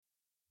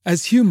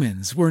As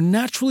humans, we're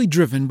naturally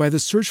driven by the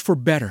search for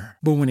better.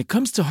 But when it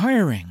comes to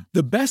hiring,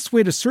 the best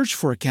way to search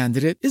for a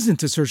candidate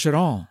isn't to search at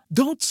all.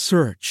 Don't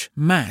search,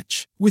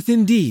 match with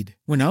Indeed.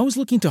 When I was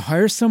looking to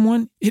hire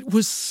someone, it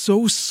was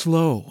so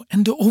slow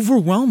and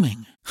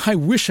overwhelming. I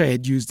wish I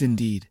had used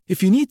Indeed.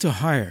 If you need to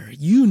hire,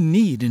 you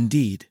need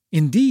Indeed.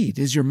 Indeed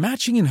is your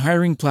matching and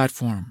hiring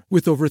platform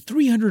with over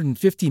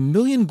 350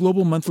 million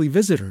global monthly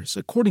visitors,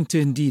 according to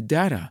Indeed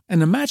data,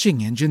 and a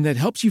matching engine that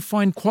helps you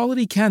find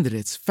quality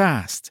candidates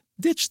fast.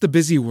 Ditch the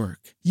busy work.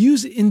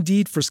 Use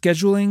Indeed for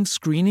scheduling,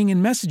 screening,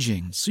 and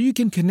messaging so you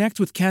can connect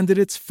with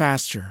candidates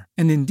faster.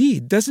 And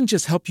Indeed doesn't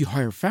just help you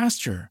hire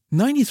faster.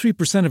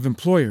 93% of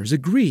employers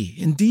agree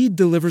Indeed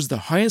delivers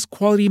the highest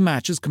quality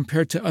matches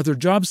compared to other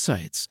job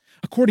sites,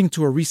 according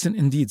to a recent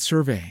Indeed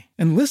survey.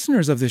 And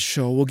listeners of this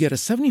show will get a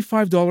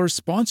 $75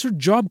 sponsored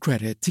job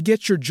credit to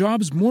get your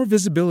jobs more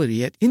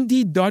visibility at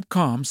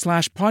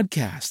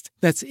Indeed.com/podcast.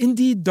 That's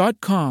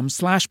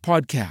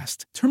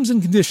Indeed.com/podcast. Terms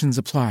and conditions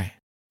apply.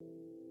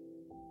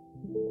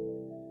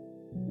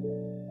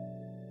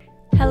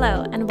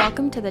 Hello, and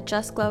welcome to the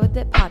Just Glow With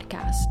It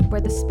podcast,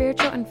 where the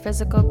spiritual and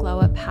physical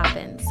glow up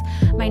happens.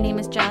 My name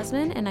is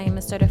Jasmine, and I am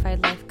a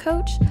certified life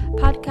coach,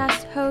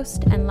 podcast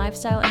host, and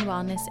lifestyle and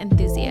wellness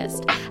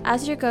enthusiast.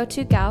 As your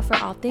go-to gal for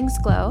all things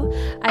glow,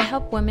 I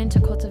help women to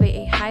cultivate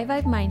a high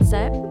vibe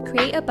mindset,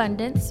 create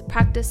abundance,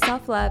 practice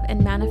self-love,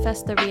 and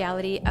manifest the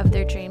reality of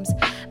their dreams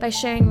by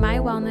sharing my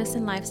wellness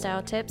and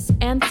lifestyle tips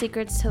and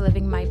secrets to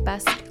living my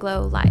best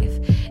glow life.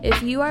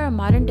 If you are a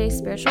modern day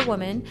spiritual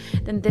woman,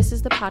 then this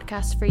is the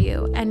podcast for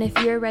you. And if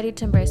you're ready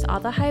to embrace all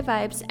the high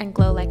vibes and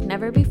glow like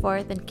never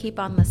before, then keep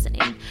on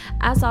listening.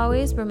 As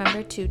always,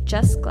 remember to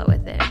just glow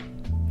with it.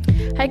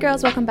 Hi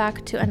girls, welcome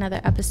back to another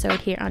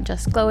episode here on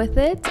Just Glow With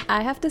It.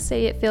 I have to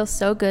say it feels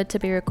so good to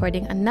be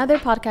recording another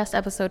podcast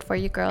episode for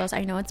you girls.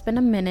 I know it's been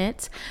a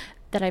minute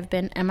that I've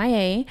been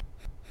MIA.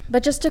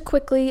 But just to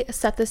quickly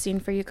set the scene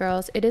for you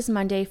girls, it is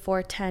Monday,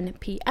 4:10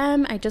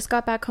 p.m. I just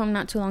got back home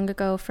not too long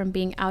ago from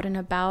being out and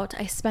about.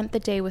 I spent the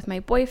day with my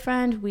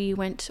boyfriend. We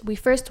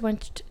first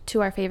went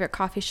to our favorite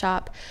coffee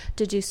shop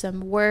to do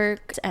some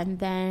work, and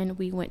then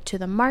we went to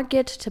the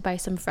market to buy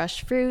some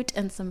fresh fruit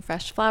and some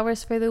fresh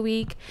flowers for the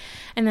week.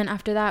 And then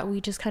after that,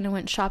 we just kind of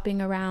went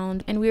shopping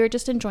around, and we were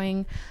just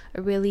enjoying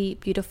a really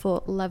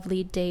beautiful,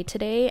 lovely day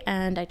today.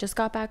 And I just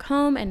got back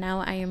home, and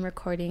now I am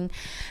recording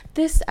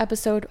this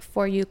episode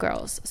for you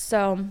girls.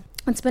 So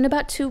it's been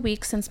about 2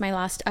 weeks since my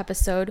last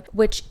episode,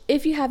 which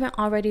if you haven't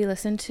already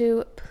listened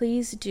to,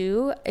 please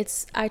do.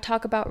 I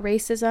talk about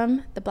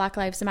racism, the Black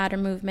Lives Matter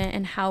movement,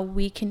 and how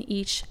we can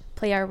each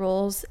play our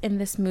roles in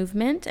this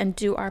movement and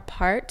do our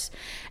part.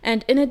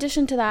 And in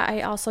addition to that,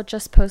 I also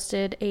just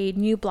posted a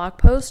new blog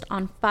post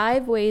on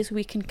 5 ways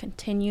we can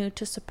continue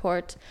to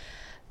support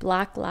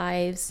Black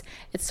lives.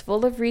 It's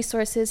full of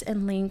resources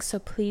and links, so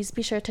please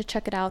be sure to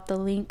check it out. The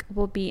link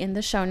will be in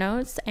the show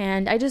notes.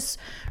 And I just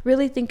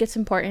really think it's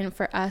important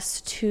for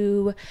us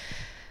to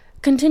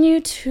continue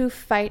to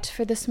fight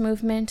for this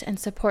movement and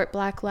support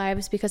Black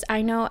lives, because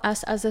I know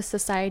us as a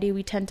society,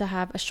 we tend to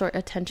have a short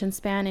attention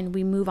span and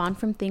we move on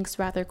from things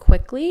rather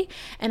quickly.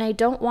 And I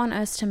don't want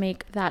us to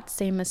make that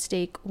same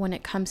mistake when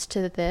it comes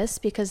to this,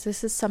 because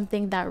this is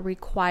something that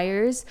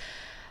requires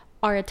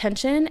our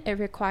attention. It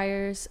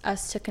requires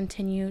us to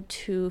continue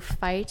to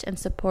fight and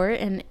support.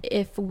 And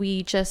if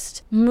we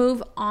just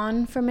move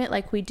on from it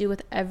like we do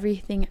with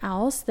everything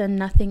else, then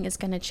nothing is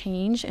going to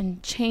change.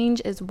 And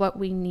change is what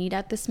we need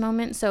at this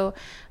moment. So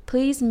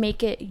please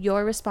make it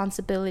your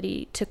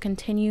responsibility to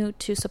continue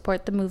to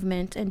support the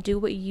movement and do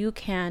what you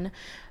can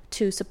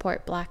to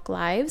support Black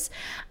lives.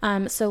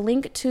 So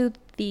link to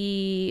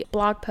the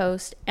blog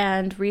post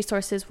and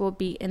resources will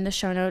be in the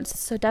show notes.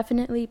 So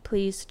definitely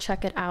please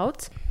check it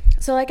out.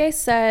 So like I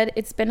said,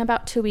 it's been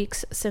about 2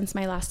 weeks since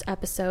my last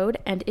episode,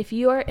 and if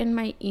you are in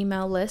my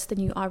email list,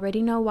 then you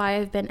already know why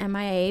I've been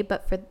MIA,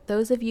 but for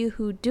those of you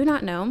who do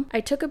not know,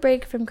 I took a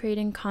break from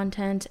creating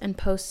content and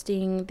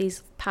posting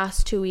these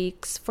past 2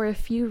 weeks for a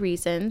few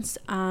reasons.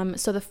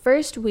 So the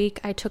first week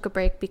I took a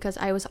break because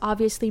I was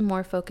obviously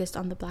more focused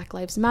on the Black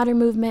Lives Matter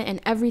movement and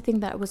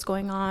everything that was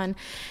going on,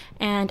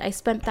 and I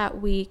spent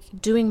that week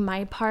doing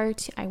my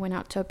part. I went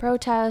out to a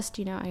protest,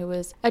 I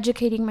was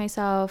educating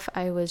myself,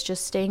 I was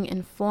just staying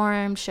informed,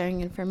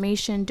 sharing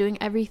information, doing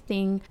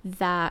everything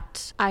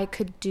that I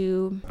could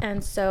do.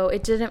 And so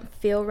it didn't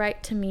feel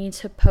right to me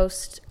to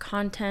post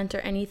content or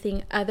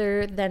anything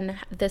other than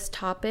this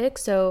topic.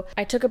 So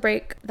I took a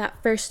break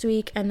that first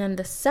week, and then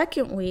the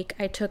second week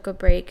I took a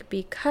break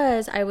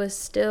because I was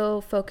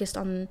still focused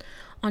on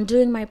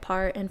doing my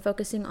part and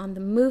focusing on the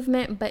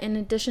movement. But in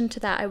addition to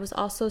that, I was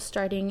also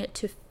starting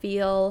to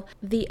feel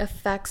the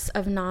effects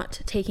of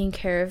not taking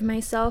care of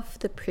myself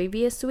the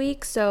previous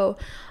week. So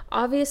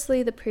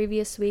obviously the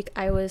previous week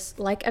I was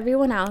like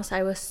everyone else.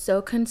 I was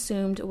so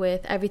consumed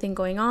with everything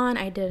going on.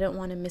 I didn't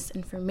want to miss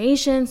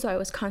information. So I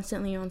was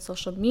constantly on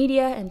social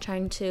media and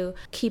trying to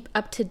keep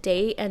up to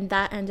date, and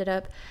that ended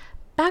up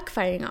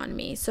backfiring on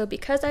me. So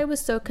because I was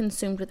so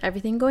consumed with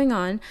everything going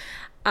on,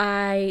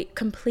 I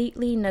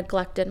completely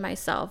neglected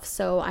myself.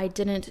 So I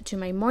didn't do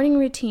my morning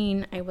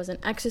routine. I wasn't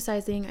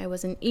exercising. I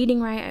wasn't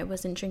eating right. I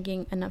wasn't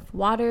drinking enough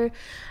water.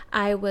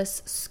 I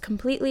was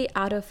completely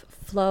out of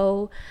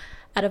flow,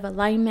 out of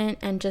alignment,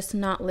 and just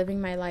not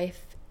living my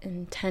life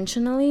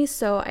intentionally.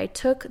 So I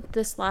took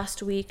this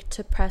last week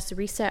to press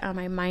reset on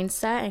my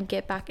mindset and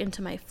get back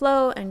into my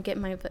flow and get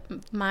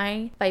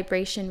my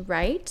vibration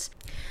right.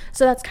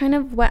 So that's kind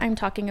of what I'm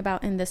talking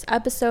about in this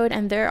episode,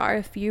 and there are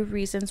a few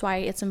reasons why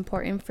it's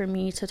important for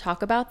me to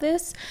talk about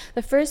this.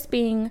 The first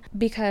being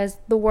because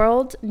the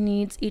world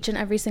needs each and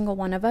every single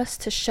one of us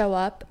to show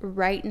up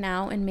right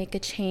now and make a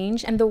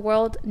change, and the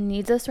world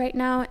needs us right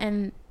now,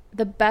 and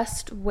the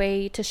best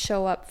way to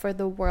show up for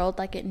the world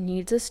like it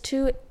needs us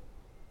to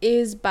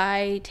is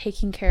by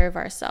taking care of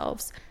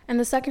ourselves. And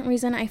the second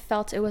reason I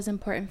felt it was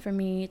important for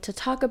me to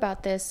talk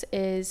about this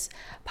is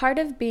part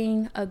of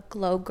being a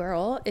glow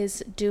girl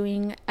is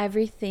doing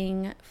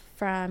everything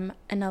from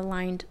an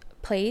aligned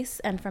place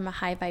and from a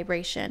high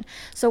vibration.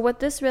 So what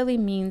this really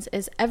means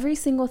is every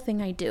single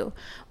thing I do,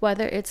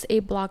 whether it's a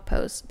blog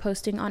post,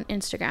 posting on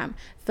Instagram,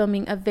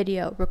 filming a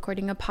video,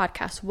 recording a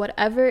podcast,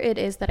 whatever it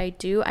is that I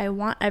do, I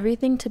want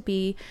everything to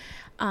be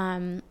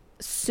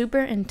super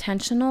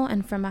intentional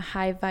and from a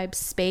high vibe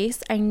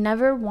space. I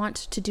never want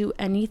to do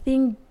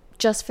anything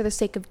just for the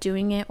sake of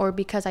doing it or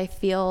because I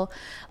feel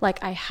like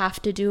I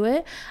have to do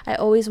it. I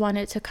always want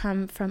it to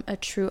come from a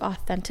true,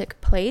 authentic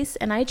place.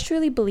 And I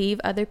truly believe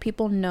other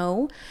people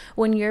know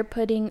when you're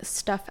putting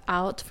stuff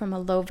out from a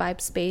low vibe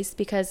space,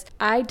 because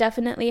I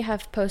definitely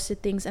have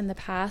posted things in the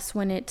past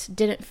when it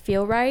didn't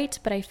feel right,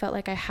 but I felt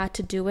like I had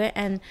to do it.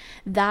 And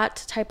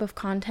that type of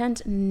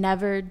content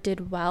never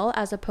did well,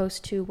 as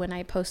opposed to when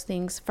I post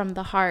things from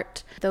the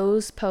heart.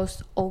 Those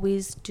posts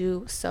always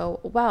do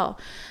so well.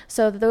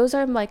 So those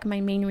are like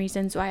my main reasons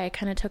why I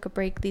kind of took a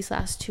break these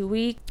last 2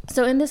 weeks.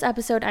 So in this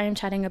episode, I am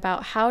chatting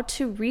about how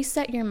to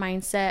reset your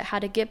mindset, how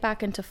to get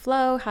back into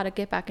flow, how to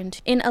get back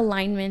in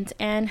alignment,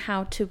 and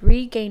how to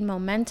regain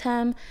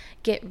momentum,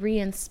 get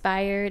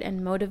re-inspired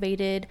and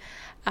motivated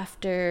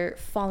after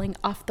falling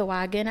off the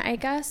wagon, I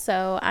guess.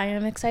 So I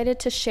am excited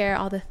to share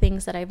all the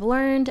things that I've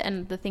learned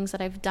and the things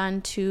that I've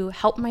done to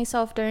help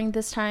myself during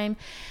this time.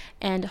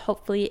 And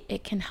hopefully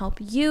it can help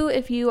you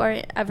if you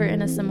are ever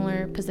in a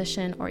similar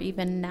position or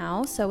even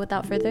now. So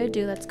without further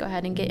ado, let's go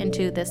ahead and get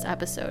into this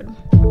episode.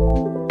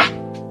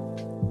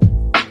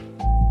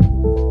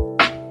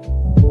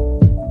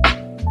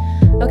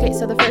 Okay,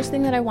 so the first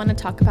thing that I want to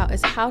talk about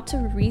is how to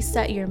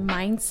reset your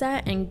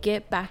mindset and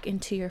get back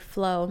into your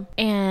flow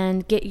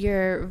and get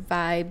your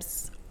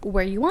vibes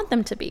where you want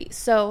them to be.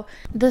 So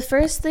the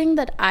first thing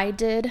that I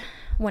did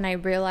when I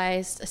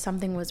realized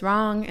something was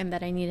wrong and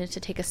that I needed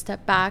to take a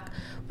step back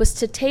was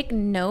to take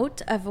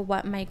note of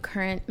what my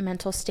current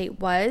mental state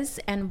was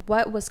and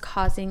what was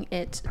causing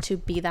it to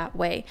be that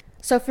way.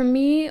 So for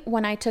me,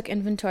 when I took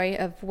inventory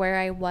of where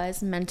I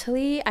was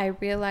mentally, I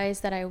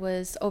realized that I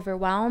was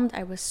overwhelmed,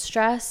 I was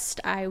stressed,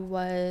 I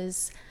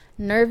was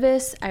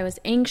nervous, I was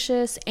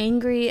anxious,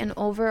 angry, and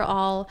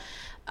overall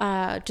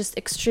just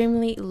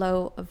extremely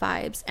low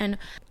vibes. And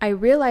I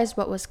realized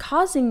what was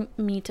causing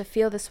me to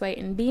feel this way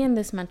and be in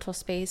this mental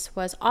space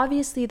was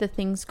obviously the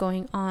things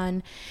going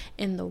on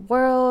in the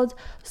world,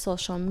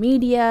 social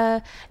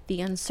media,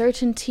 the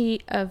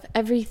uncertainty of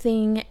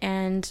everything,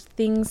 and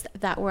things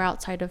that were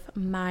outside of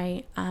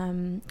my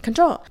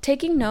control.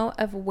 Taking note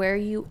of where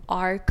you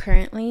are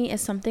currently is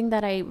something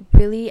that I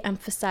really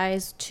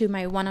emphasize to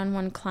my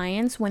one-on-one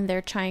clients when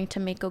they're trying to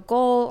make a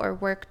goal or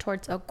work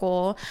towards a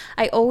goal.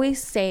 I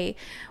always say,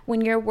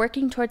 when you're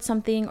working towards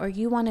something or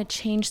you want to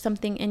change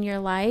something in your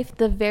life,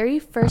 the very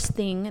first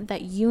thing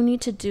that you need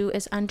to do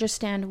is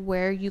understand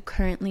where you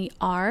currently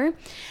are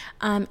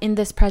in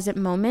this present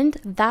moment.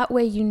 That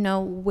way you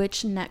know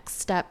which next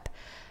step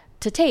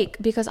to take,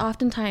 because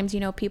oftentimes,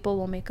 people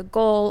will make a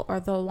goal or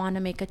they'll want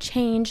to make a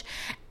change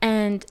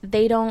and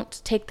they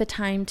don't take the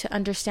time to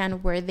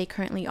understand where they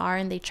currently are,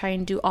 and they try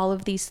and do all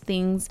of these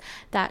things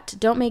that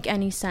don't make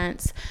any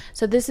sense.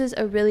 So this is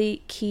a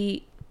really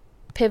key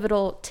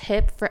pivotal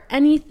tip for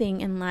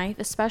anything in life,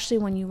 especially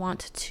when you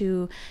want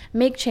to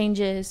make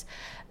changes,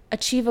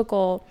 achieve a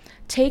goal.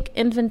 Take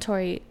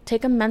inventory,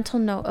 take a mental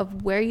note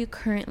of where you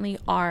currently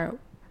are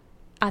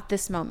at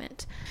this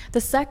moment. The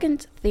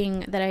second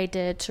thing that I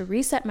did to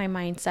reset my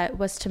mindset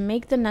was to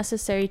make the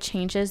necessary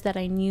changes that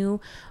I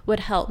knew would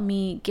help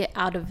me get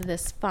out of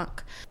this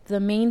funk. The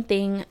main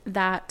thing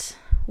that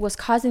was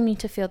causing me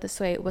to feel this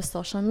way was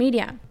social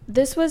media.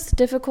 This was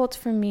difficult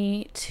for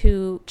me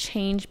to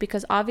change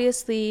because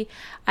obviously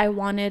I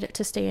wanted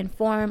to stay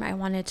informed. I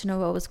wanted to know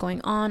what was going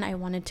on. I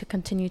wanted to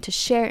continue to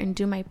share and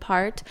do my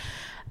part.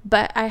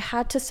 But I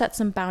had to set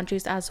some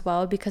boundaries as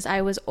well because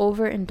I was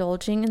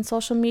overindulging in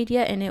social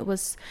media, and it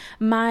was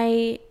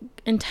my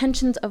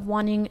intentions of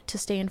wanting to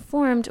stay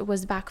informed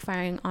was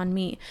backfiring on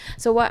me.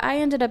 So what I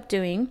ended up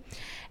doing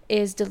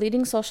is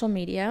deleting social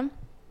media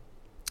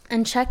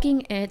and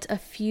checking it a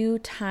few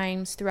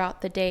times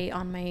throughout the day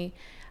on my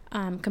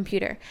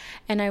computer,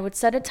 and I would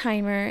set a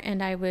timer,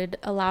 and I would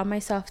allow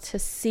myself to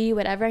see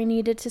whatever I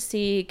needed to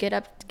see, get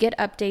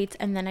updates,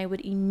 and then I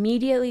would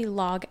immediately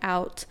log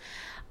out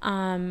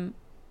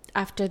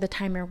after the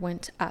timer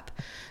went up.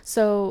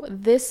 So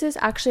this is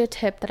actually a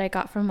tip that I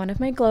got from one of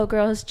my Glow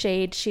girls,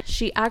 Jade.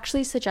 She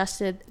actually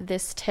suggested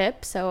this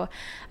tip, so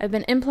I've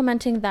been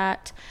implementing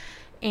that,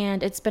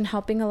 and it's been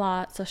helping a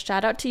lot. So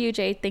shout out to you,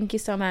 Jade. Thank you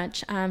so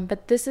much.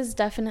 But this is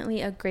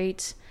definitely a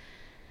great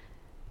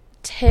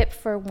tip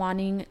for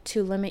wanting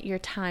to limit your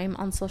time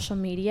on social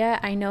media.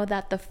 I know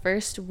that the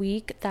first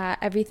week that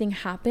everything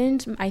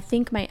happened, I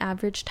think my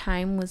average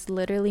time was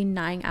literally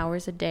 9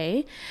 hours a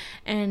day,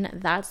 and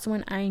that's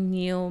when I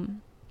knew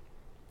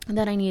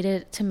that I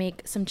needed to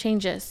make some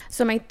changes.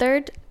 So my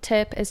third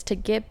tip is to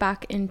get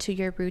back into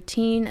your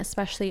routine,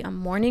 especially a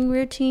morning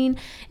routine.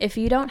 If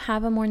you don't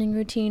have a morning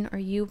routine, or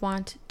you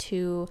want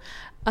to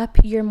up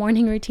your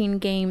morning routine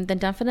game, then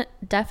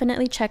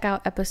definitely check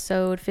out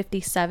episode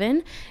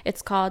 57.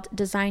 It's called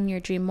Design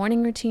Your Dream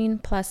Morning Routine,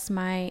 plus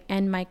my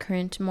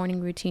current morning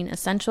routine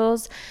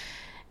essentials.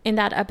 In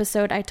that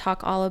episode, I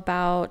talk all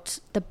about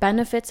the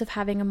benefits of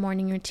having a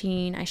morning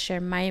routine. I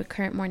share my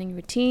current morning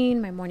routine,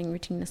 my morning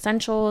routine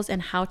essentials,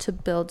 and how to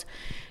build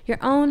your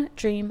own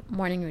dream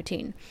morning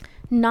routine.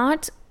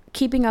 Not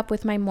keeping up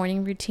with my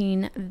morning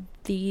routine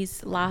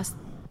these last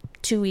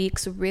 2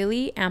 weeks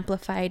really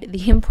amplified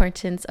the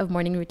importance of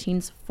morning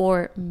routines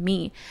for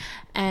me.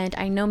 And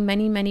I know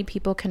many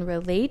people can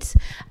relate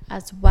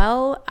as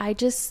well.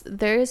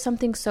 There is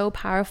something so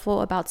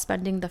powerful about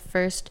spending the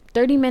first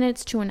 30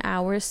 minutes to an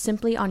hour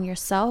simply on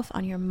yourself,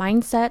 on your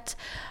mindset,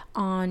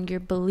 on your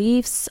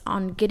beliefs,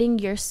 on getting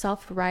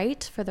yourself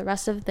right for the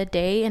rest of the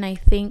day. And I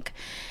think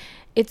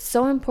it's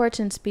so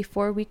important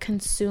before we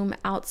consume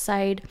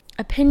outside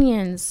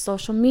opinions,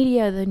 social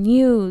media, the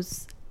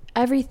news,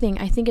 everything.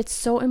 I think it's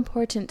so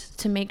important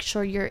to make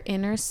sure your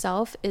inner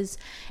self is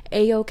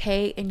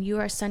a-okay and you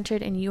are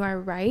centered and you are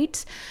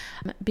right,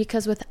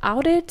 because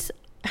without it,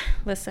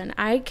 listen,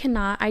 I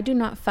do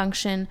not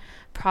function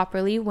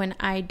properly when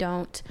I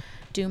don't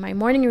do my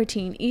morning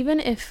routine. Even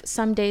if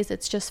some days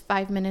it's just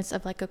 5 minutes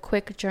of like a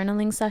quick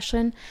journaling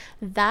session,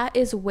 that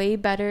is way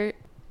better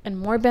and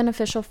more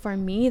beneficial for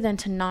me than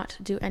to not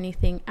do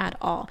anything at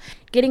all.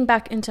 Getting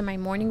back into my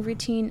morning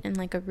routine and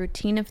like a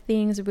routine of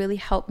things really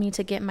helped me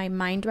to get my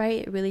mind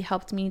right. It really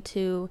helped me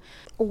to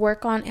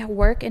work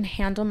and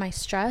handle my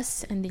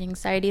stress and the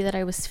anxiety that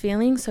I was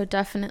feeling. So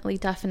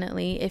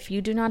definitely, if you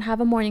do not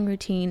have a morning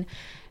routine,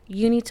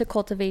 you need to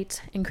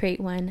cultivate and create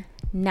one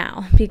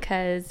now,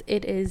 because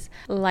it is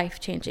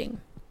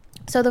life-changing.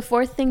 So the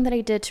fourth thing that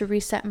I did to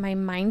reset my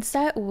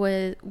mindset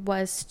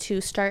was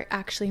to start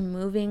actually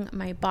moving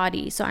my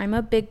body. So I'm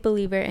a big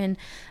believer in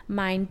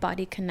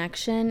mind-body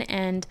connection,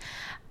 and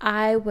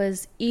I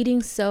was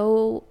eating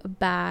so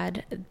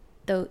bad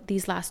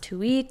these last 2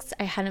 weeks.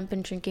 I hadn't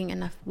been drinking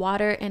enough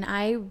water, and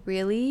I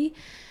really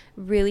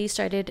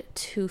started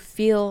to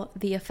feel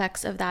the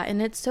effects of that.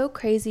 And it's so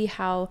crazy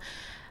how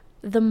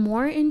the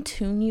more in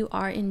tune you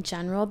are in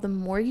general, the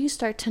more you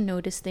start to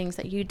notice things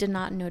that you did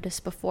not notice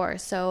before.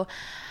 So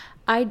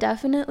I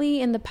definitely,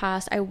 in the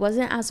past, I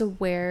wasn't as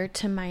aware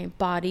to my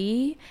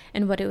body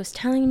and what it was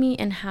telling me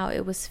and how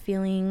it was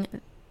feeling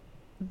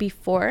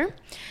before.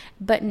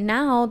 But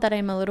now that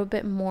I'm a little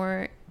bit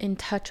more in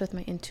touch with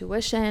my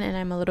intuition and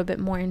I'm a little bit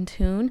more in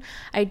tune,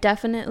 I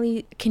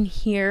definitely can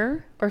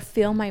hear or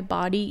feel my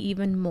body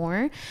even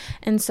more.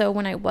 And so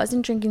when I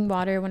wasn't drinking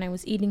water, when I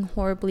was eating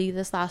horribly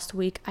this last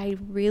week, I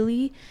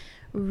really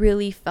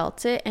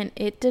felt it, and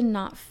it did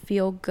not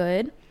feel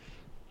good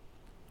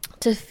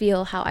to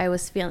feel how I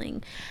was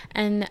feeling.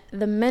 And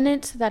the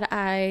minute that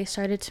I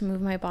started to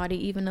move my body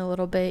even a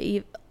little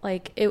bit, I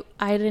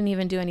didn't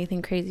even do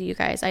anything crazy, you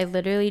guys. I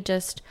literally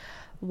just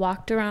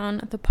walked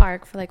around the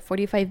park for like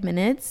 45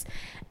 minutes,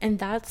 and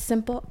that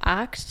simple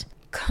act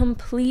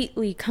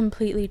completely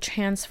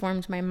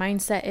transformed my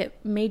mindset. It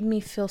made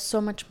me feel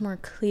so much more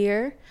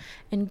clear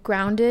and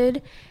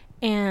grounded,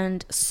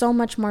 and so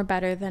much more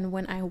better than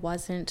when I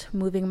wasn't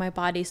moving my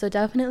body. So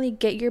definitely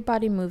get your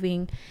body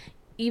moving.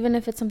 Even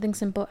if it's something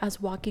simple as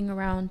walking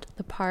around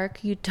the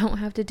park, you don't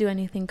have to do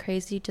anything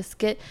crazy.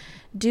 Just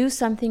do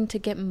something to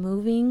get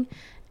moving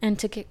and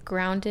to get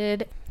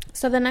grounded.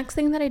 So the next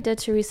thing that I did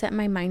to reset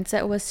my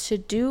mindset was to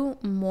do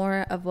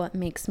more of what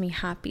makes me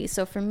happy.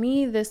 So for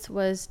me, this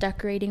was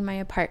decorating my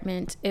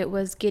apartment. It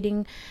was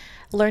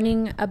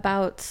learning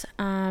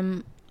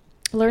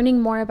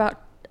more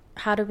about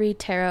how to read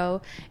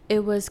tarot. It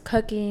was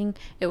cooking,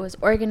 it was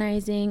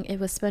organizing, it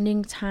was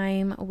spending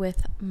time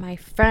with my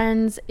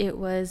friends, it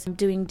was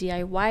doing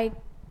DIY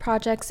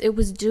projects. It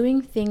was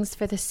doing things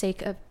for the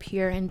sake of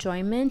pure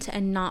enjoyment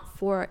and not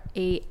for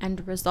a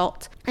end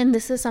result. And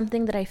this is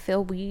something that I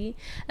feel we,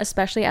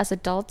 especially as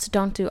adults,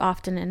 don't do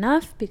often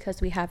enough,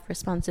 because we have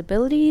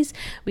responsibilities,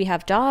 we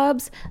have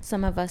jobs,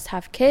 some of us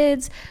have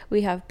kids,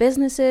 we have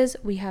businesses,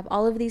 we have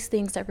all of these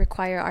things that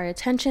require our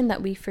attention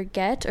that we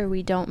forget, or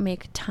we don't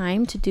make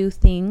time to do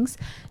things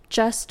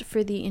just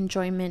for the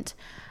enjoyment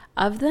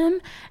of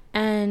them.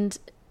 And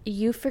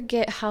you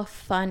forget how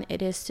fun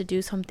it is to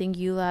do something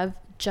you love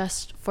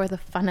just for the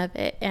fun of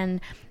it.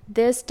 And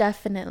this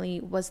definitely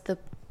was the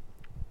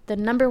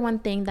number one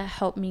thing that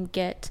helped me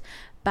get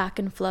back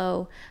in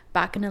flow,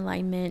 back in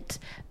alignment,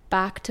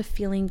 back to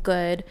feeling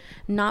good,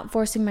 not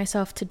forcing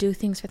myself to do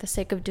things for the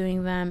sake of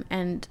doing them.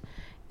 And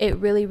it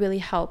really, really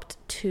helped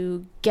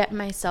to get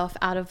myself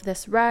out of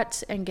this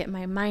rut and get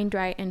my mind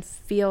right and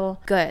feel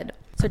good.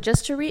 So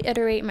just to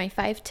reiterate my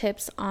 5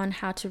 tips on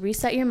how to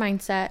reset your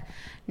mindset.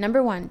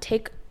 Number 1,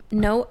 take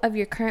note of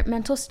your current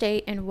mental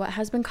state and what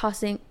has been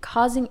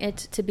causing it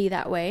to be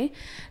that way.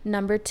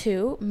 Number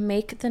 2,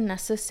 make the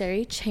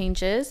necessary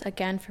changes.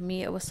 Again, for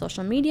me, it was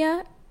social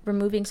media.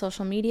 Removing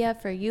social media.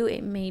 For you,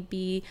 it may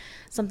be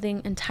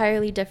something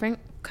entirely different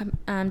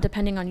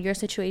depending on your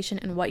situation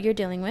and what you're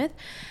dealing with.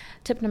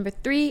 Tip number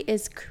 3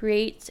 is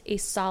create a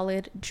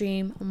solid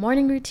dream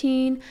morning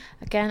routine.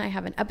 Again, I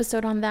have an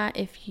episode on that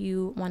if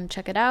you want to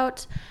check it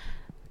out.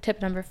 Tip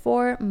number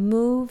 4,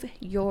 move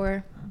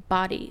your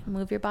body.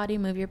 Move your body,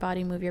 move your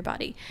body, move your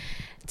body.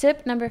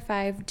 Tip number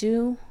 5,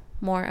 do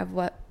more of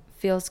what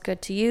feels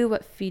good to you,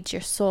 what feeds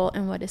your soul,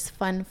 and what is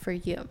fun for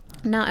you.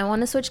 Now, I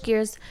want to switch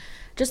gears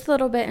just a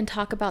little bit and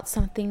talk about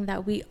something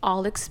that we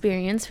all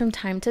experience from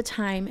time to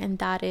time, and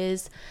that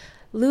is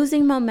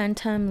losing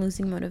momentum,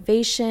 losing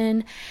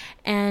motivation.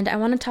 And I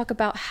want to talk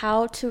about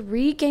how to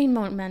regain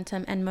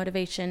momentum and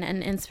motivation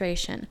and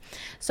inspiration.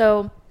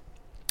 So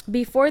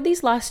before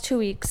these last 2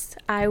 weeks,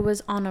 I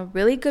was on a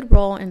really good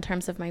roll in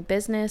terms of my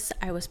business.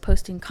 I was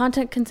posting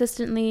content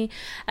consistently.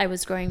 I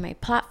was growing my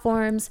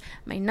platforms.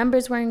 My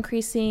numbers were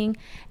increasing,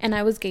 and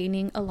I was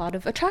gaining a lot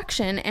of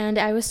attraction. And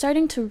I was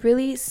starting to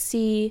really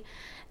see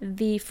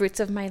the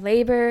fruits of my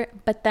labor.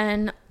 But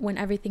then when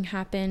everything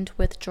happened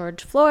with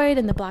George Floyd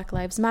and the Black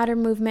Lives Matter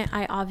movement,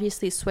 I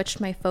obviously switched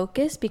my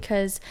focus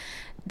because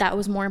that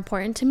was more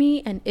important to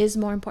me and is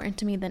more important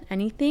to me than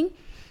anything.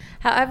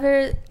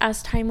 However,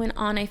 as time went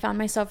on, I found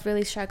myself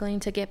really struggling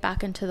to get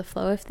back into the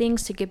flow of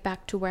things, to get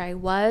back to where I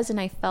was,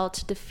 and I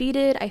felt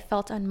defeated. I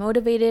felt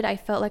unmotivated. I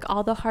felt like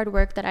all the hard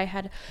work that I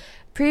had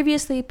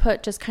previously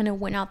put just kind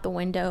of went out the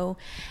window,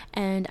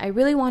 and I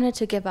really wanted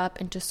to give up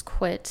and just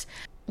quit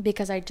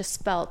because I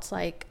just felt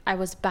like I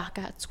was back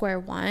at square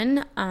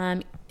one.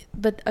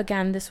 But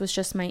again, this was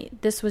just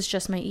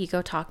my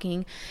ego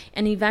talking.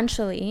 And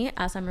eventually,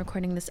 as I'm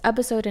recording this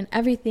episode and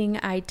everything,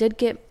 I did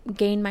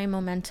gain my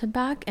momentum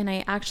back, and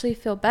I actually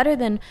feel better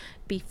than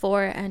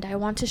before. And I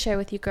want to share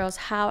with you girls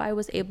how I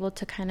was able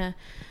to kind of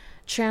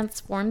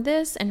transform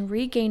this and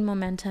regain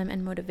momentum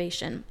and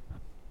motivation.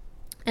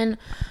 And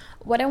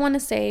what I want to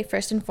say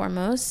first and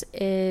foremost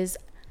is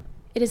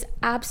it is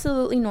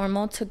absolutely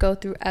normal to go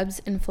through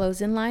ebbs and flows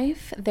in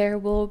life. There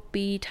will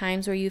be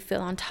times where you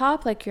feel on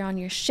top, like you're on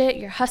your shit,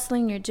 you're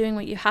hustling, you're doing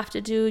what you have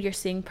to do, you're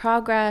seeing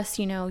progress,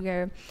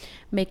 you're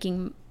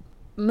making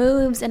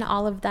moves and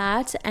all of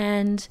that.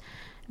 And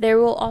there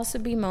will also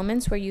be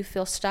moments where you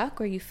feel stuck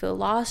or you feel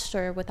lost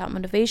or without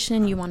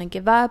motivation, you want to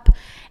give up.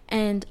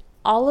 And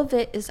all of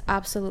it is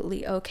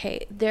absolutely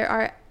okay. There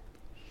are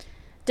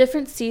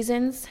different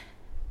seasons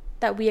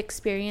that we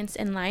experience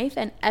in life,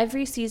 and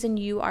every season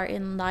you are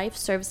in life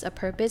serves a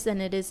purpose,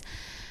 and it is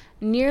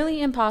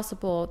nearly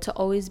impossible to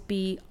always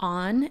be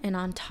on and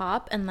on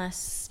top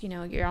unless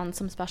you're on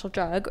some special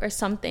drug or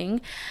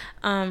something.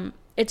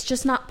 It's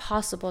just not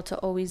possible to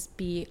always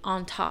be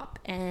on top.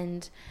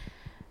 And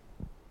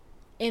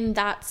in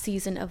that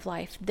season of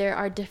life, there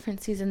are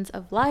different seasons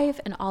of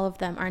life, and all of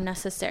them are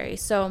necessary.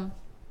 So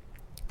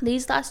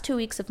these last 2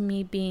 weeks of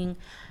me being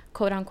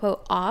quote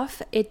unquote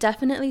off, it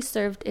definitely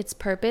served its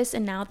purpose.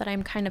 And now that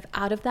I'm kind of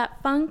out of that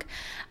funk,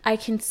 I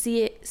can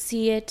see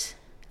it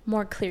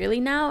more clearly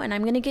now. And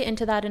I'm going to get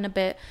into that in a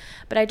bit,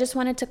 but I just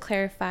wanted to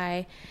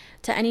clarify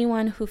to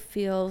anyone who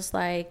feels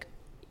like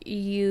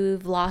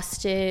you've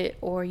lost it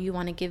or you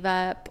want to give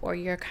up or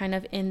you're kind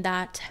of in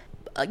that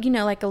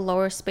like a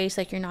lower space,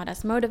 like you're not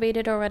as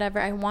motivated or whatever.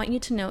 I want you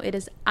to know it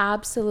is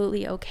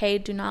absolutely okay.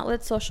 Do not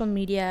let social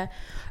media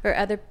or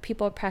other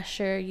people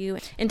pressure you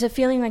into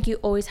feeling like you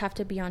always have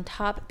to be on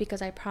top, because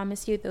I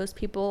promise you those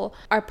people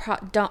are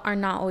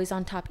not always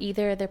on top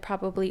either. They're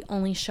probably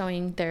only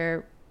showing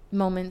their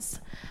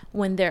moments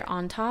when they're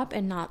on top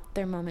and not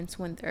their moments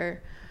when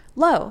they're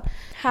low.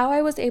 How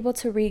I was able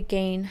to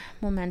regain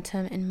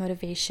momentum and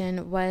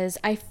motivation was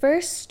I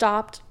first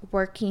stopped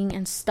working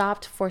and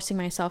stopped forcing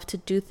myself to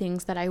do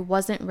things that I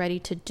wasn't ready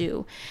to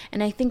do.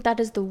 And I think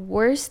that is the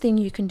worst thing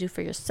you can do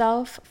for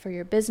yourself, for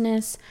your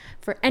business,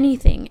 for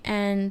anything.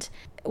 And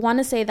I want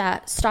to say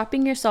that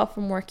stopping yourself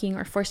from working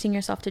or forcing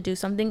yourself to do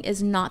something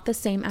is not the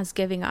same as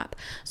giving up.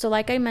 So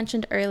like I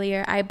mentioned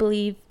earlier, I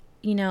believe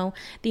the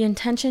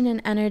intention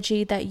and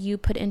energy that you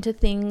put into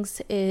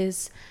things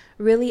is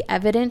really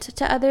evident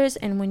to others.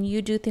 And when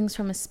you do things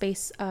from a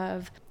space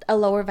of a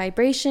lower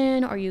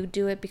vibration, or you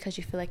do it because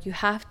you feel like you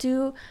have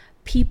to,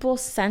 people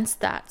sense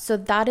that. So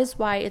that is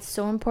why it's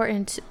so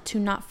important to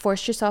not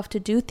force yourself to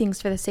do things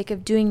for the sake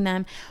of doing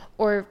them,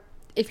 or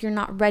if you're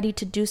not ready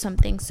to do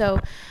something. So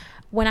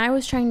when I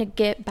was trying to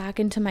get back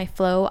into my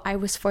flow, I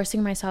was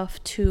forcing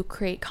myself to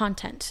create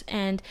content.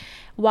 And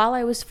while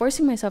I was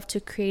forcing myself to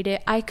create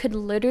it, I could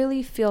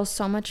literally feel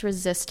so much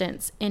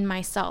resistance in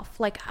myself.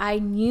 Like I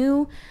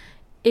knew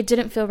it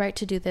didn't feel right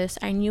to do this.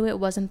 I knew it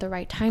wasn't the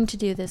right time to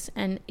do this.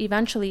 And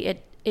eventually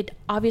it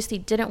obviously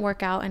didn't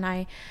work out, and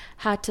I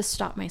had to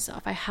stop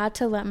myself. I had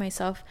to let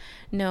myself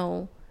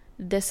know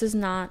this is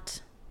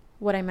not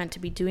what I meant to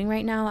be doing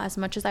right now. As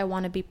much as I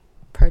want to be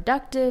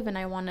productive and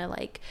I want to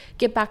like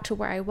get back to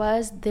where I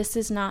was, this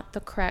is not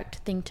the correct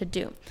thing to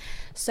do.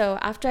 So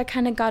after I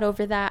kind of got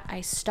over that,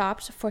 I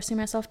stopped forcing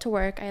myself to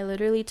work. I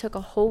literally took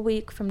a whole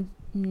week from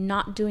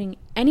not doing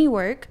any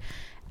work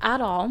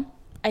at all.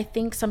 I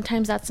think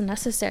sometimes that's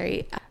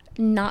necessary.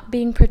 Not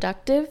being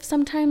productive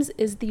sometimes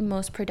is the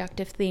most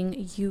productive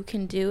thing you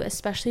can do,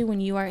 especially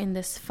when you are in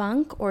this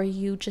funk or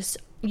you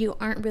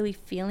aren't really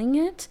feeling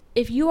it.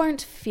 If you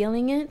aren't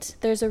feeling it,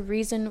 there's a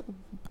reason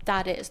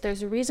that is.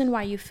 There's a reason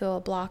why you feel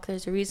a block.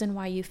 There's a reason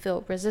why you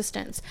feel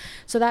resistance.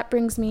 So that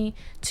brings me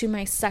to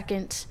my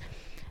second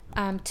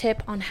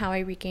tip on how I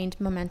regained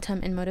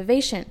momentum and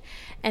motivation.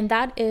 And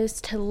that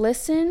is to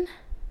listen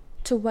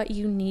to what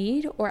you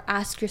need, or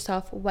ask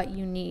yourself what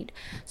you need.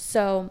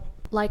 So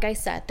like I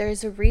said,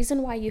 there's a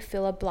reason why you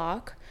feel a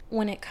block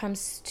when it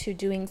comes to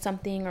doing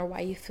something, or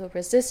why you feel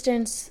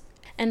resistance.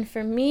 And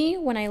for me,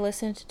 when I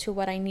listened to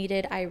what I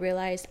needed, I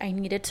realized I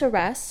needed to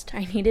rest,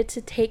 I needed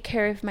to take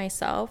care of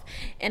myself,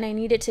 and I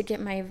needed to get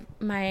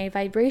my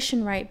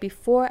vibration right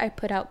before I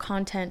put out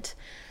content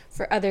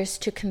for others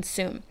to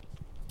consume.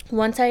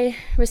 Once I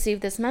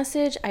received this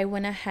message, I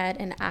went ahead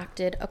and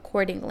acted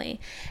accordingly.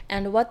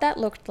 And what that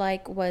looked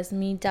like was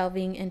me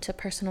delving into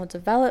personal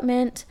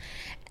development,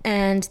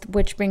 and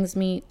which brings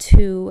me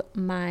to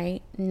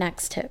my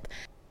next tip.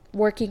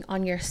 Working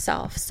on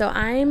yourself. So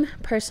I'm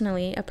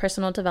personally a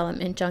personal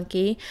development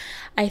junkie.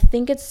 I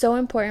think it's so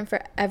important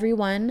for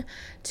everyone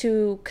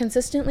to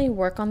consistently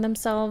work on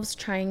themselves,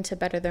 trying to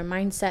better their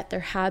mindset, their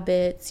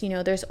habits.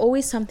 There's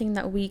always something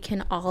that we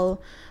can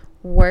all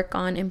work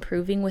on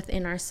improving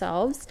within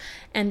ourselves,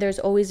 and there's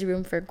always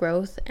room for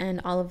growth and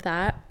all of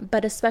that.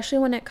 But especially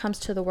when it comes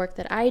to the work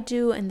that I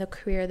do and the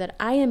career that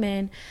I am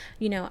in,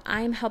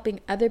 I'm helping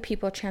other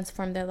people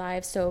transform their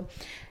lives. So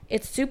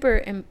it's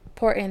super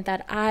important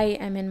that I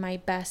am in my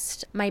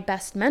best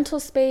mental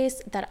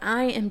space, that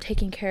I am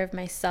taking care of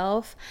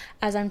myself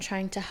as I'm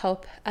trying to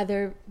help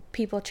other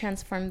people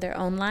transform their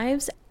own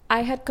lives.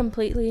 I had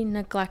completely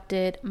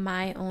neglected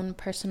my own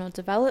personal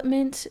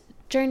development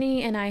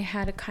journey, and I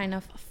had kind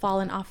of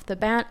fallen off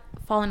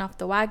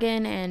the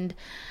wagon, and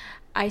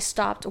I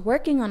stopped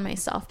working on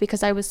myself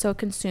because I was so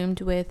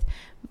consumed with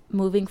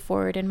moving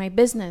forward in my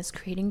business,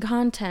 creating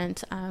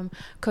content,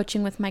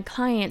 coaching with my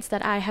clients,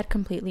 that I had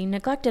completely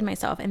neglected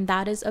myself. And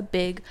that is a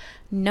big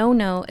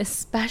no-no,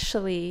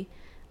 especially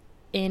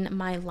in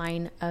my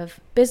line of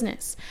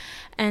business.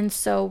 And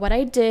so what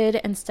I did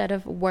instead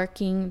of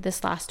working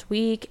this last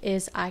week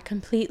is I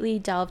completely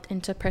delved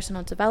into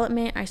personal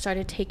development. I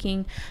started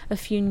taking a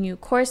few new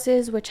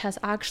courses, which has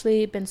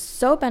actually been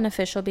so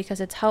beneficial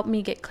because it's helped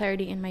me get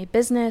clarity in my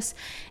business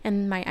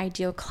and my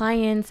ideal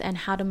clients and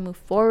how to move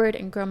forward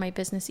and grow my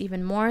business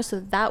even more. So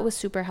that was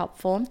super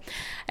helpful.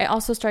 I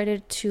also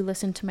started to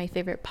listen to my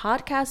favorite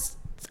podcasts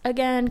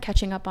again,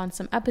 catching up on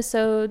some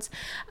episodes.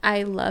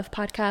 I love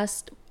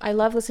podcasts. I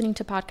love listening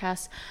to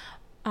podcasts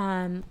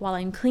while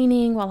I'm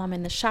cleaning, while I'm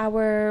in the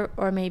shower,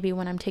 or maybe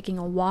when I'm taking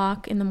a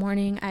walk in the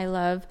morning. I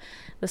love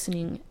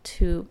listening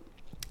to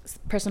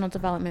personal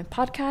development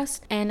podcasts.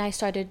 And I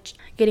started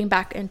getting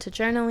back into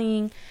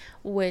journaling,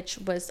 which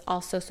was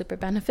also super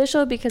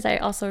beneficial because I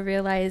also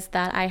realized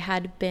that I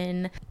had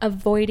been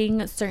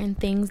avoiding certain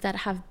things that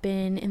have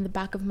been in the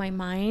back of my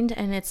mind.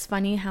 And it's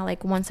funny how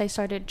once I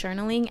started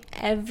journaling,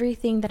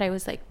 everything that I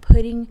was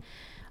putting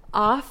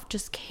off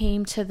just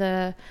came to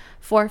the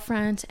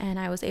forefront, and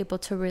I was able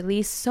to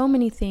release so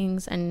many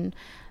things, and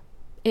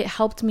it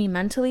helped me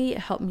mentally, it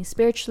helped me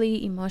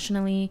spiritually,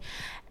 emotionally.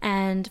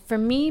 And for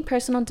me,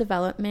 personal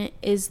development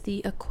is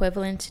the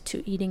equivalent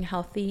to eating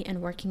healthy and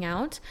working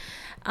out.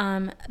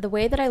 The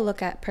way that I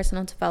look at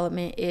personal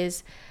development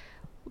is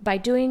by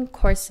doing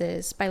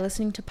courses, by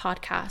listening to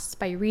podcasts,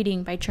 by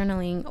reading, by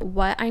journaling.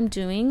 What I'm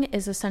doing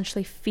is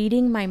essentially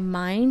feeding my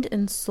mind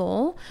and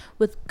soul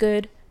with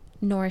good,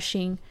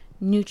 nourishing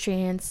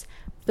nutrients,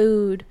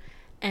 food,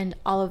 and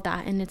all of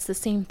that. And it's the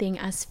same thing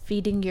as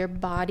feeding your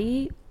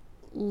body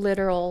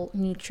literal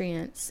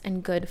nutrients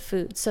and good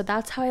food. So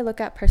that's how I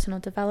look at personal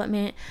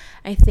development.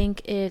 I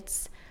think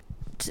it's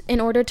in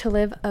order to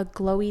live a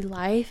glowy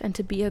life and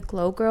to be a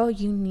glow girl,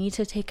 you need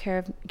to take care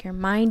of your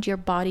mind, your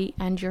body,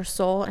 and your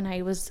soul. And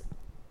I was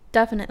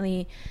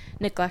definitely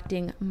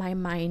neglecting my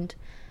mind.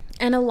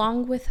 And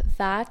along with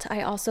that,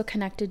 I also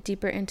connected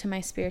deeper into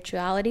my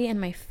spirituality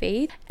and my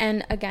faith.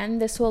 And again,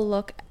 this will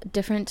look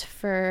different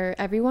for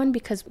everyone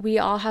because we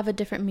all have a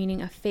different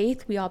meaning of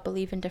faith. We all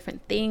believe in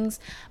different things.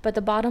 But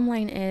the bottom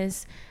line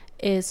is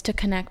to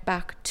connect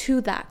back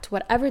to that,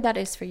 whatever that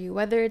is for you,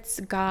 whether it's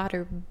God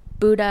or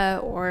Buddha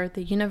or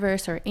the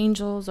universe or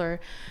angels or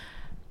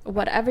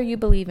whatever you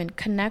believe in,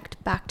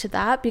 connect back to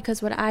that.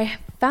 Because what I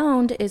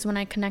found is when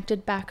I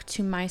connected back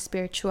to my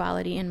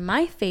spirituality and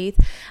my faith,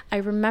 I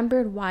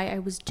remembered why I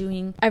was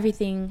doing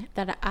everything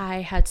that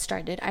I had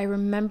started. I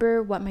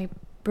remembered what my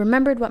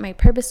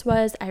purpose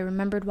was. I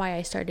remembered why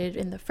I started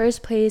in the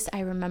first place.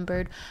 I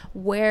remembered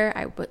where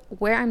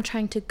I'm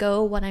trying to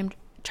go, what I'm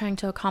trying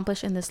to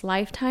accomplish in this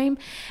lifetime.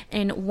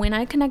 And when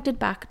I connected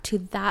back to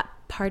that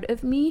part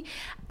of me,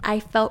 I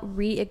felt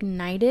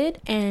reignited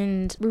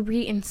and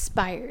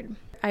re-inspired.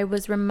 I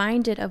was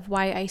reminded of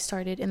why I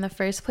started in the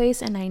first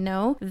place. And I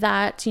know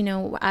that,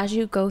 as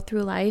you go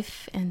through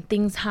life and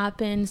things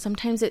happen,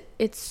 sometimes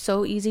it's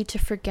so easy to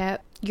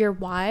forget your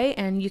why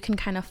and you can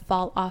kind of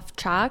fall off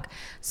track.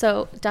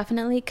 So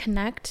definitely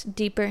connect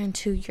deeper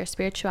into your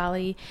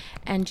spirituality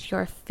and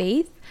your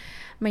faith.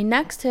 My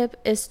next tip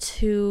is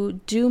to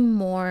do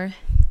more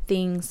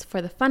things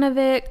for the fun of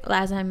it,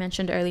 as I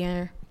mentioned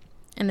earlier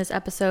in this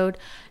episode,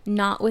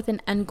 not with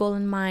an end goal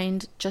in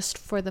mind, just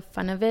for the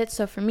fun of it.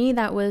 So for me,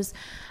 that was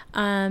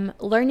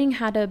learning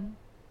how to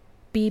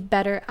be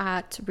better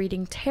at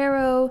reading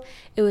tarot.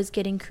 It was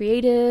getting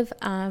creative.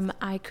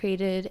 I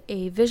created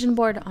a vision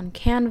board on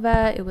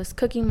Canva. It was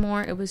cooking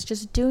more. It was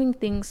just doing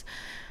things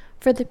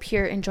for the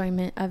pure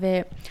enjoyment of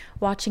it.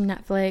 Watching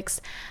Netflix.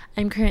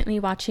 I'm currently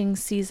watching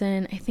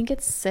season, I think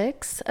it's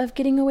 6 of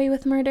Getting Away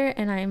with Murder,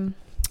 and I'm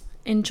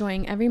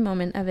enjoying every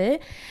moment of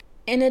it.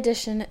 In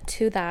addition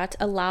to that,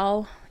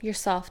 allow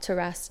yourself to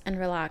rest and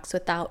relax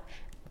without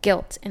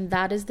guilt. And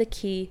that is the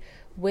key,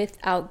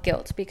 without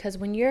guilt. Because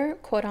when you're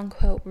quote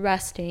unquote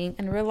resting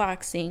and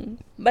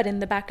relaxing, but in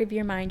the back of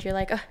your mind, you're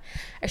like,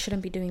 I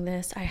shouldn't be doing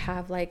this. I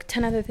have like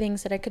 10 other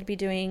things that I could be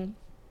doing.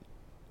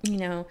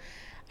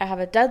 I have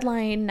a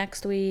deadline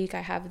next week.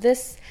 I have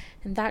this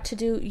and that to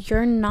do.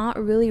 You're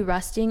not really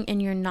resting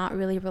and you're not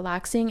really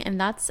relaxing. And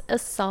that's a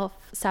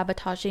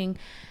self-sabotaging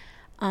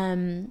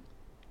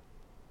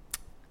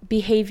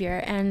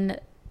behavior,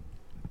 and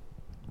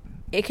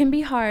it can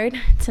be hard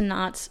to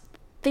not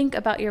think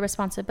about your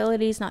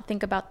responsibilities, not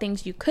think about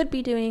things you could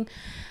be doing,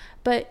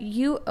 but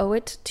you owe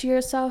it to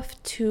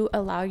yourself to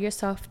allow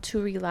yourself to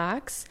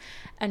relax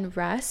and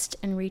rest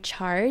and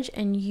recharge,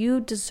 and you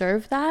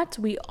deserve that.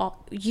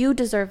 You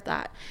deserve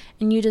that,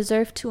 and you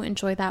deserve to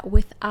enjoy that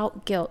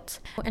without guilt.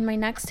 And my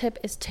next tip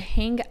is to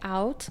hang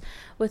out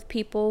with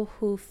people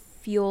who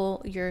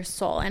fuel your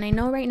soul. And I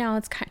know right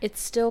now it's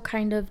still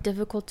kind of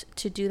difficult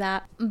to do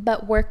that,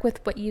 but work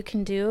with what you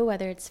can do,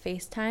 whether it's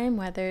FaceTime,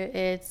 whether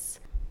it's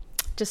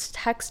just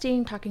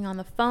texting, talking on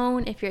the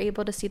phone. If you're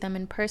able to see them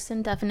in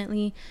person,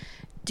 definitely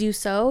do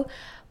so,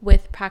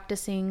 with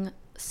practicing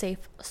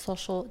safe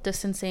social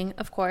distancing,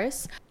 of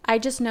course. I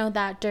just know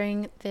that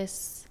during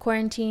this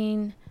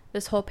quarantine,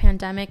 this whole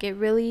pandemic, it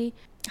really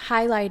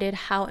highlighted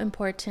how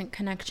important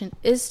connection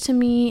is to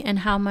me and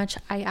how much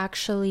I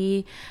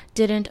actually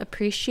didn't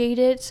appreciate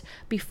it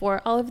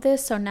before all of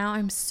this. So now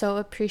I'm so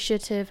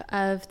appreciative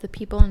of the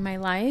people in my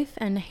life,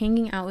 and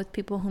hanging out with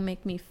people who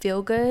make me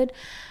feel good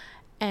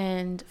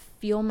and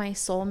feel my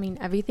soul mean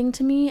everything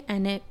to me.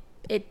 And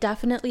it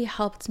definitely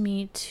helped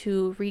me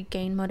to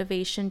regain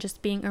motivation,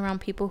 just being around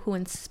people who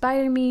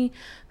inspire me,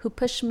 who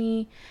push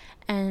me,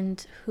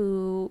 and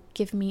who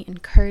give me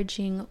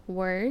encouraging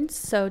words.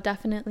 So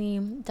definitely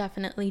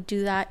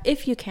do that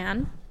if you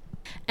can.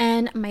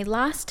 And my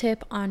last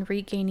tip on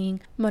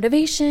regaining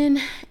motivation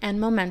and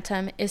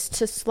momentum is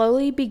to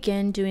slowly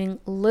begin doing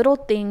little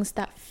things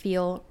that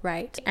feel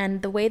right.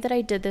 And the way that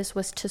I did this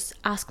was to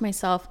ask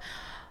myself,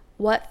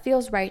 what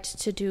feels right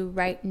to do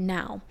right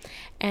now?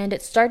 And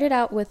it started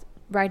out with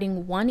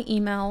writing one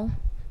email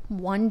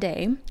one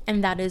day,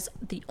 and that is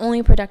the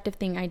only productive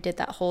thing I did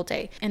that whole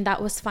day, and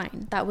that was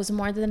fine. That was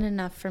more than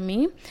enough for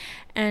me.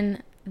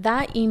 And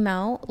that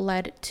email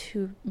led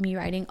to me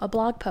writing a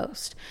blog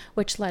post,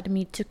 which led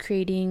me to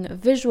creating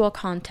visual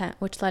content,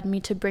 which led me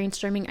to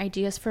brainstorming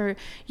ideas for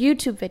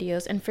YouTube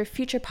videos and for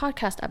future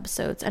podcast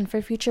episodes and for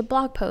future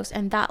blog posts,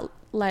 and that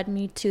led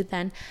me to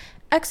then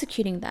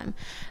executing them.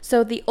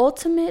 So the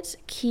ultimate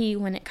key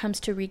when it comes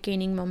to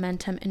regaining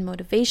momentum and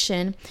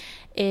motivation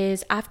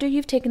is, after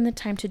you've taken the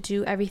time to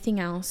do everything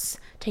else,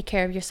 take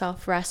care of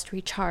yourself, rest,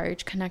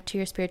 recharge, connect to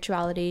your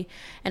spirituality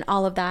and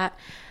all of that,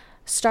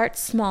 start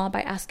small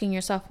by asking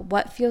yourself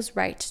what feels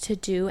right to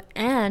do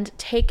and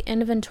take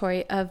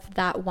inventory of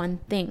that one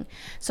thing.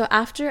 So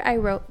after I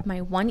wrote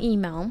my one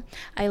email,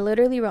 I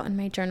literally wrote in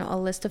my journal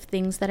a list of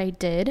things that I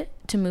did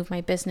to move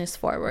my business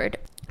forward.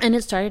 And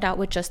it started out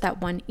with just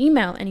that one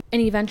email, and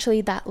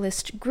eventually that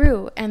list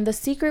grew. And the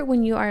secret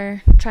when you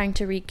are trying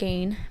to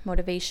regain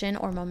motivation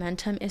or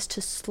momentum is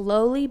to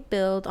slowly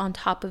build on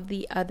top of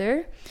the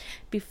other.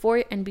 Before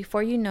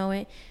you know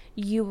it,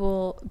 you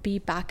will be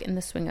back in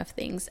the swing of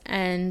things.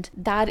 And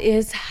that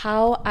is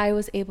how I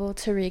was able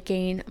to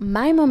regain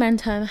my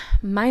momentum,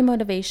 my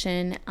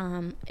motivation.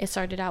 It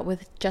started out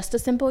with just a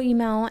simple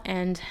email,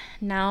 and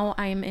now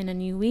I'm in a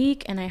new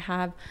week and I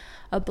have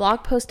a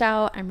blog post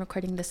out. I'm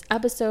recording this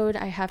episode.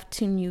 I have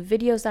 2 new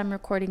videos I'm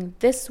recording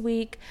this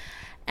week,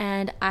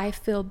 and I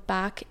feel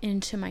back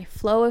into my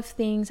flow of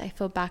things. I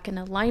feel back in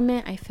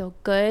alignment. I feel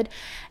good.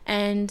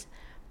 And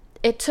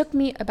It took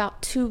me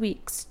about 2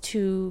 weeks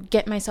to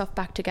get myself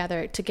back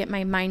together, to get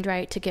my mind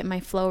right, to get my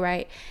flow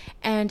right.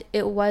 And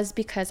it was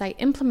because I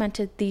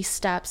implemented these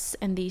steps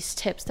and these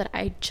tips that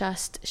I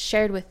just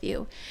shared with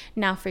you.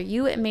 Now, for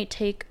you, it may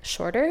take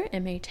shorter, it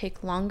may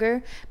take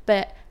longer,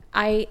 but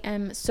I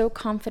am so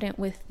confident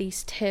with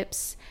these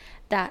tips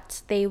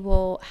that they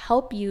will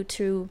help you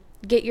to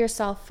get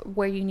yourself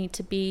where you need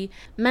to be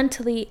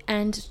mentally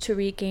and to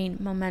regain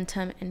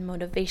momentum and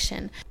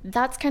motivation.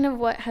 That's kind of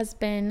what has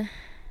been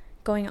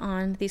going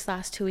on these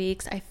last 2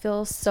 weeks. I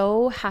feel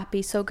so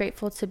happy, so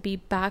grateful to be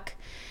back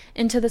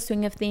into the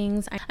swing of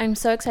things. I'm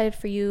so excited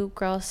for you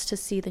girls to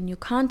see the new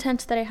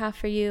content that I have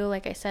for you.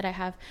 Like I said, I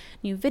have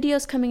new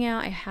videos coming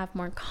out, I have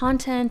more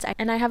content,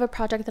 and I have a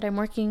project that I'm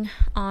working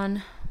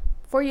on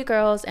for you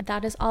girls. And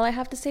that is all I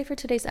have to say for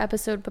today's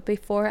episode. But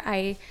before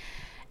I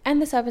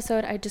end this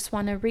episode, I just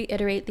want to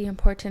reiterate the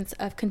importance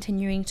of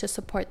continuing to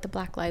support the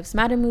Black Lives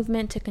Matter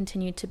movement, to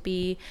continue to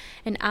be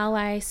an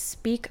ally,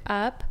 speak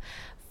up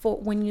for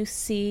when you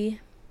see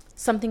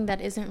something that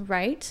isn't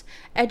right,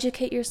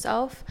 educate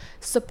yourself,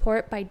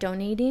 support by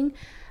donating,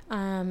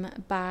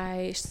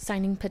 by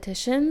signing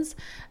petitions,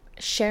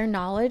 share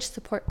knowledge,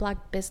 support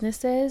Black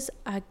businesses.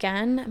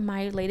 Again,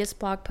 my latest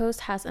blog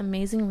post has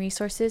amazing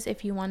resources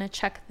if you want to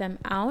check them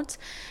out.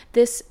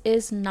 This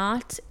is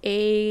not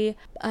a,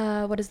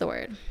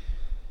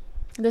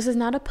 This is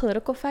not a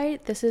political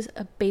fight. This is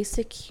a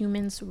basic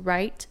human's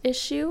right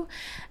issue.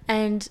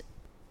 And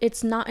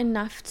it's not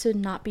enough to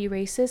not be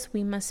racist.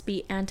 We must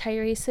be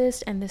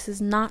anti-racist. And this is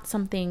not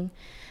something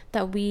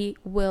that we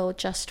will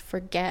just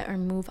forget or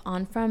move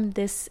on from.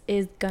 This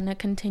is gonna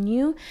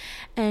continue.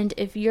 And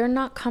if you're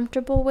not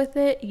comfortable with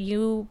it,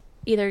 you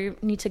either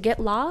need to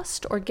get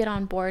lost or get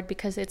on board,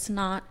 because it's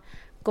not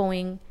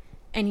going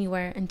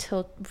anywhere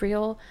until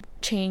real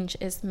change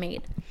is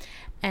made.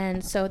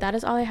 And so that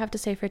is all I have to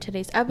say for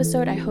today's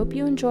episode. I hope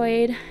you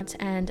enjoyed.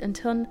 And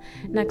until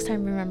next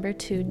time, remember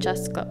to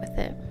just go with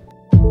it.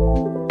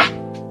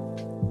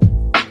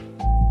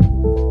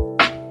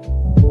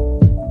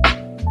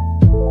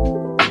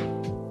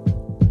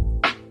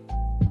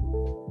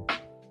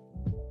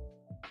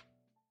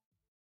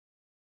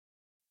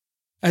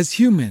 As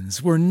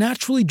humans, we're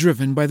naturally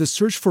driven by the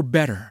search for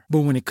better.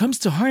 But when it comes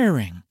to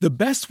hiring, the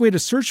best way to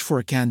search for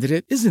a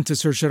candidate isn't to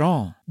search at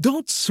all.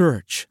 Don't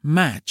search,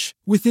 match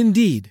with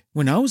Indeed.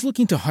 When I was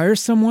looking to hire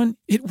someone,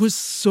 it was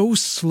so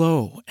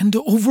slow and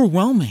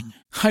overwhelming.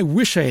 I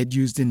wish I had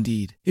used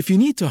Indeed. If you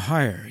need to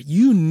hire,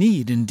 you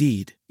need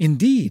Indeed.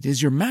 Indeed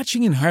is your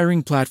matching and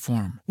hiring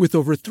platform with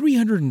over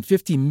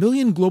 350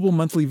 million global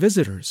monthly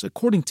visitors,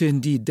 according to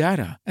Indeed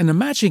data, and a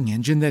matching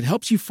engine that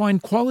helps you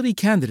find quality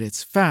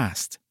candidates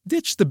fast.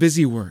 Ditch the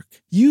busy work.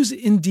 Use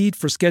Indeed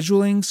for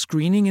scheduling,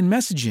 screening, and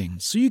messaging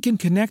so you can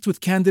connect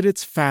with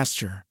candidates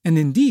faster. And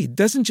Indeed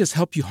doesn't just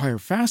help you hire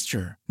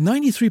faster.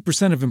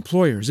 93% of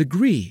employers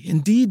agree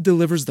Indeed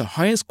delivers the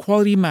highest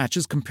quality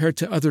matches compared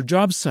to other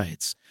job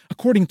sites,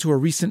 according to a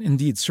recent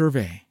Indeed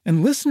survey.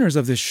 And listeners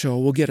of this show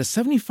will get a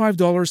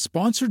 $75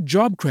 sponsored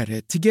job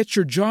credit to get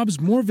your jobs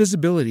more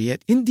visibility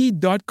at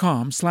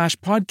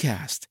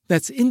Indeed.com/podcast.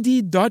 That's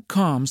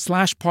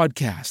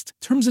Indeed.com/podcast.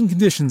 Terms and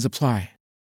conditions apply.